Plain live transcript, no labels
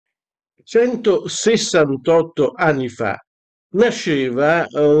168 anni fa nasceva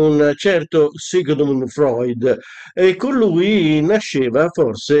un certo Sigmund Freud e con lui nasceva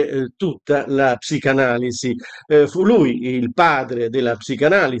forse tutta la psicanalisi. Fu lui il padre della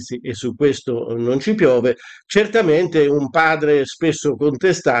psicanalisi e su questo non ci piove. Certamente un padre spesso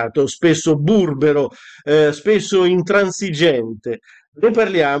contestato, spesso burbero, spesso intransigente. Ne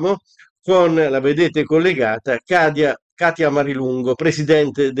parliamo con, la vedete collegata, Katia Marilungo,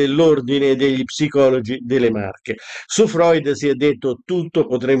 presidente dell'Ordine degli psicologi delle Marche. Su Freud si è detto tutto,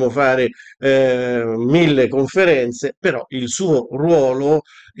 potremmo fare mille conferenze, però il suo ruolo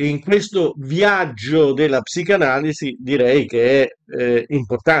in questo viaggio della psicanalisi direi che è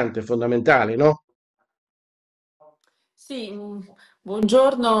importante, fondamentale, no? Sì,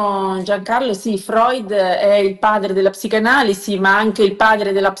 buongiorno Giancarlo. Sì, Freud è il padre della psicanalisi, ma anche il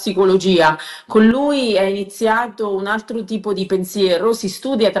padre della psicologia. Con lui è iniziato un altro tipo di pensiero, si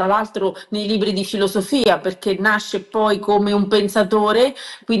studia tra l'altro nei libri di filosofia perché nasce poi come un pensatore,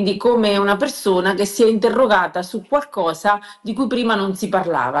 quindi come una persona che si è interrogata su qualcosa di cui prima non si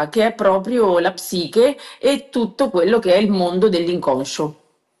parlava, che è proprio la psiche e tutto quello che è il mondo dell'inconscio.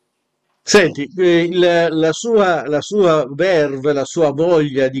 Senti, la sua verve, la sua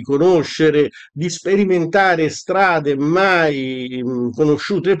voglia di conoscere, di sperimentare strade mai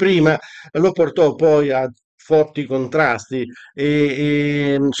conosciute prima, lo portò poi a forti contrasti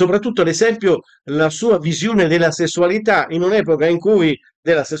e soprattutto, ad esempio, la sua visione della sessualità in un'epoca in cui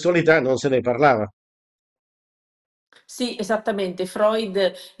della sessualità non se ne parlava. Sì, esattamente.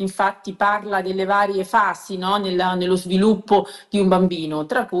 Freud infatti parla delle varie fasi, no, nello sviluppo di un bambino,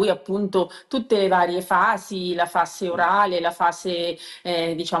 tra cui appunto tutte le varie fasi, la fase orale, la fase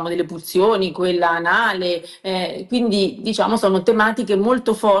diciamo delle pulsioni, quella anale, quindi diciamo sono tematiche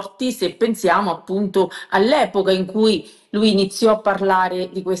molto forti se pensiamo appunto all'epoca in cui lui iniziò a parlare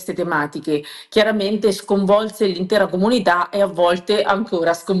di queste tematiche. Chiaramente sconvolse l'intera comunità e a volte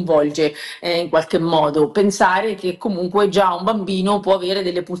ancora sconvolge in qualche modo, pensare che comunque già un bambino può avere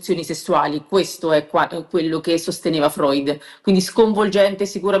delle pulsioni sessuali, questo è quello che sosteneva Freud, quindi sconvolgente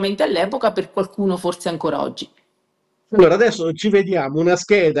sicuramente all'epoca, per qualcuno forse ancora oggi. Allora, adesso ci vediamo una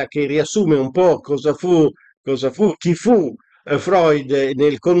scheda che riassume un po' chi fu Freud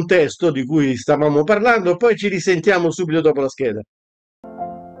nel contesto di cui stavamo parlando, poi ci risentiamo subito dopo la scheda.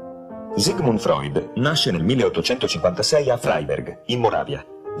 Sigmund Freud nasce nel 1856 a Freiberg, in Moravia,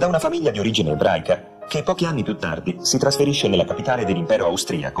 da una famiglia di origine ebraica che pochi anni più tardi si trasferisce nella capitale dell'impero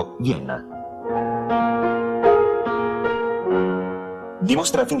austriaco, Vienna.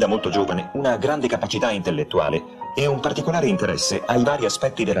 Dimostra fin da molto giovane una grande capacità intellettuale e un particolare interesse ai vari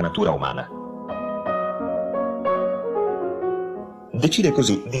aspetti della natura umana. Decide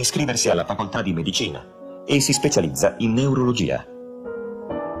così di iscriversi alla facoltà di medicina e si specializza in neurologia.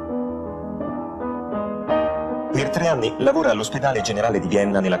 Per 3 anni lavora all'ospedale generale di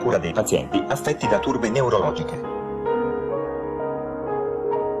Vienna nella cura dei pazienti affetti da turbe neurologiche.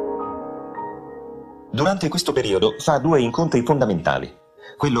 Durante questo periodo fa 2 incontri fondamentali,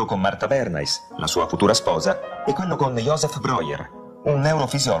 quello con Martha Bernays, la sua futura sposa, e quello con Joseph Breuer, un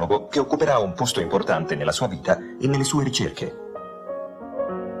neurofisiologo che occuperà un posto importante nella sua vita e nelle sue ricerche.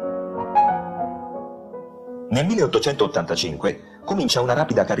 Nel 1885 comincia una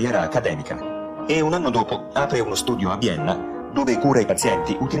rapida carriera accademica e un anno dopo apre uno studio a Vienna dove cura i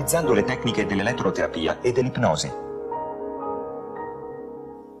pazienti utilizzando le tecniche dell'elettroterapia e dell'ipnosi.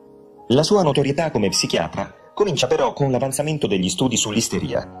 La sua notorietà come psichiatra comincia però con l'avanzamento degli studi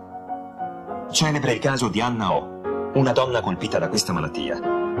sull'isteria. Celebre il caso di Anna O, una donna colpita da questa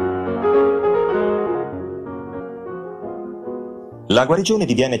malattia. La guarigione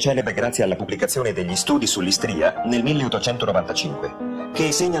diviene celebre grazie alla pubblicazione degli studi sull'isteria nel 1895,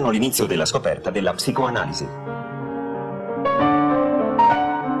 che segnano l'inizio della scoperta della psicoanalisi.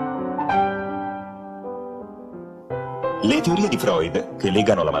 Le teorie di Freud, che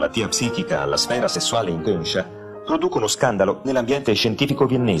legano la malattia psichica alla sfera sessuale inconscia, producono scandalo nell'ambiente scientifico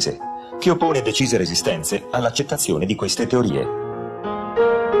viennese, che oppone decise resistenze all'accettazione di queste teorie.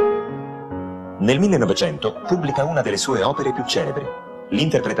 Nel 1900 pubblica una delle sue opere più celebri,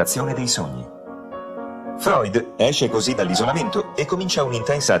 l'interpretazione dei sogni. Freud esce così dall'isolamento e comincia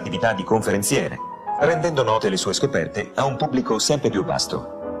un'intensa attività di conferenziere, rendendo note le sue scoperte a un pubblico sempre più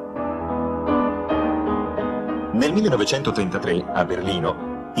vasto. Nel 1933, a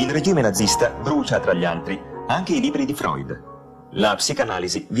Berlino, il regime nazista brucia tra gli altri anche i libri di Freud. La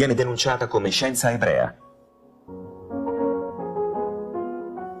psicanalisi viene denunciata come scienza ebrea.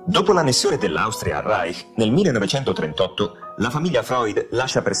 Dopo l'annessione dell'Austria al Reich, nel 1938, la famiglia Freud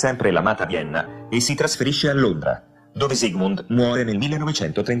lascia per sempre l'amata Vienna e si trasferisce a Londra, dove Sigmund muore nel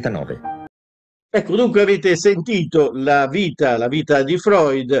 1939. Ecco, dunque avete sentito la vita di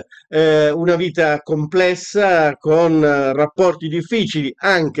Freud, una vita complessa con rapporti difficili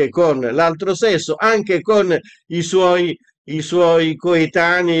anche con l'altro sesso, anche con i suoi, i suoi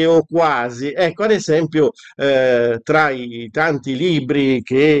coetanei o quasi. Ecco, ad esempio, tra i tanti libri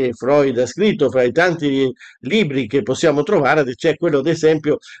che Freud ha scritto, fra i tanti libri che possiamo trovare, c'è quello, ad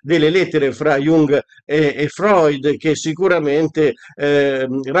esempio, delle lettere fra Jung e Freud, che sicuramente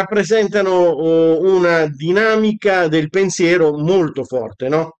rappresentano una dinamica del pensiero molto forte,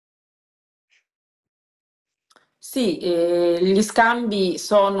 no? Sì, gli scambi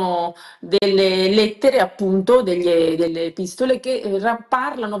sono delle lettere, appunto, delle epistole che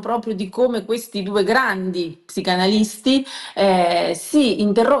parlano proprio di come questi due grandi psicanalisti si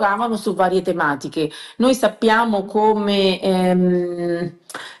interrogavano su varie tematiche. Noi sappiamo come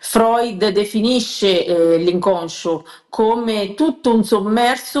Freud definisce l'inconscio come tutto un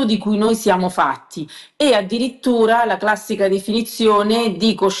sommerso di cui noi siamo fatti e addirittura la classica definizione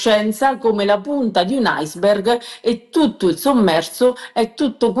di coscienza come la punta di un iceberg e tutto il sommerso è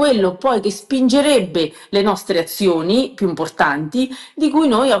tutto quello poi che spingerebbe le nostre azioni più importanti di cui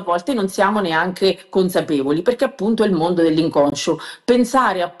noi a volte non siamo neanche consapevoli, perché appunto è il mondo dell'inconscio.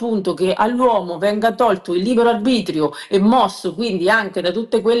 Pensare appunto che all'uomo venga tolto il libero arbitrio e mosso quindi anche da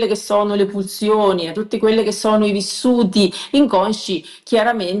tutte quelle che sono le pulsioni, da tutte quelle che sono i vissuti inconsci,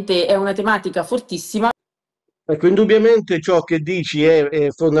 chiaramente è una tematica fortissima. Ecco, indubbiamente ciò che dici è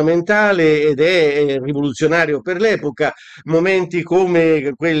fondamentale ed è rivoluzionario per l'epoca. Momenti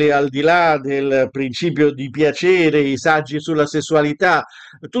come quelli al di là del principio di piacere, i saggi sulla sessualità,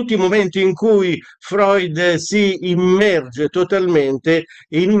 tutti i momenti in cui Freud si immerge totalmente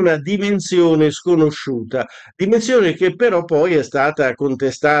in una dimensione sconosciuta, dimensione che però poi è stata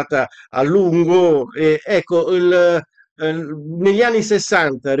contestata a lungo. Ecco, negli anni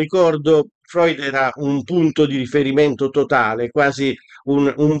 60, ricordo, Freud era un punto di riferimento totale, quasi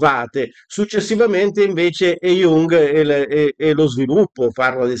un vate. Successivamente invece è Jung e lo sviluppo,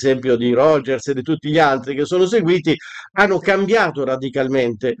 parlo ad esempio di Rogers e di tutti gli altri che sono seguiti, hanno cambiato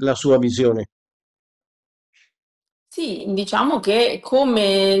radicalmente la sua visione. Sì, diciamo che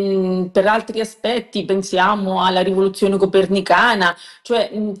come per altri aspetti pensiamo alla rivoluzione copernicana, cioè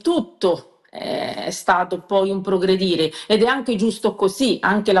tutto è stato poi un progredire ed è anche giusto così,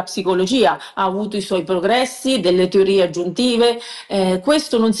 anche la psicologia ha avuto i suoi progressi, delle teorie aggiuntive,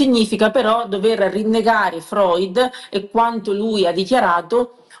 questo non significa però dover rinnegare Freud e quanto lui ha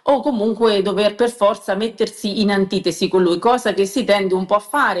dichiarato o comunque dover per forza mettersi in antitesi con lui, cosa che si tende un po' a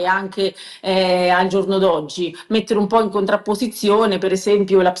fare anche al giorno d'oggi, mettere un po' in contrapposizione per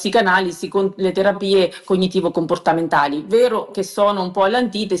esempio la psicanalisi con le terapie cognitivo-comportamentali. Vero che sono un po'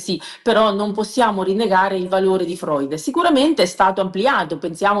 all'antitesi, però non possiamo rinnegare il valore di Freud. Sicuramente è stato ampliato,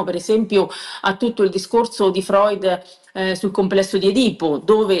 pensiamo per esempio a tutto il discorso di Freud sul complesso di Edipo,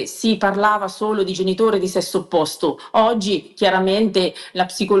 dove si parlava solo di genitore di sesso opposto. Oggi chiaramente la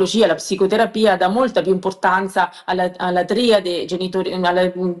psicologia, la psicoterapia dà molta più importanza alla triade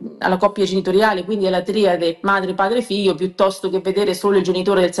alla coppia genitoriale, quindi alla triade madre, padre, figlio, piuttosto che vedere solo il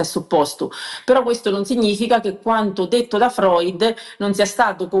genitore del sesso opposto. Però questo non significa che quanto detto da Freud non sia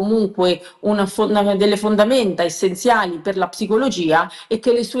stato comunque delle fondamenta essenziali per la psicologia e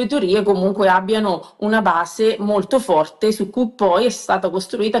che le sue teorie comunque abbiano una base molto forte su cui poi è stata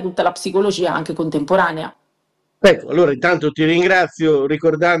costruita tutta la psicologia anche contemporanea. Ecco, allora intanto ti ringrazio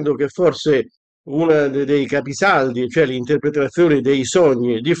ricordando che forse uno dei capisaldi, cioè l'interpretazione dei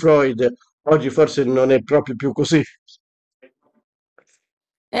sogni di Freud, oggi forse non è proprio più così.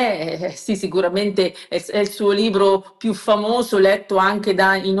 Sì, sicuramente è il suo libro più famoso, letto anche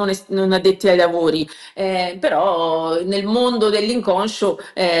dai non addetti ai lavori, però nel mondo dell'inconscio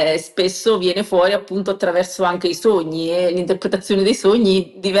spesso viene fuori appunto attraverso anche i sogni e l'interpretazione dei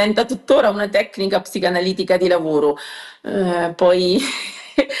sogni diventa tuttora una tecnica psicanalitica di lavoro. Poi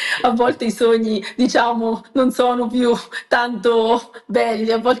a volte i sogni, diciamo, non sono più tanto belli,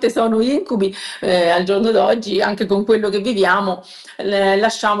 a volte sono incubi, al giorno d'oggi, anche con quello che viviamo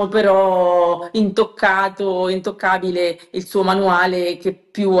lasciamo però intoccabile il suo manuale che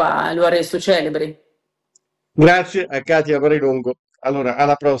più lo ha reso celebre. Grazie a Katia Marilungo. Allora,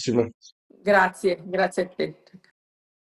 alla prossima. Grazie, grazie a te.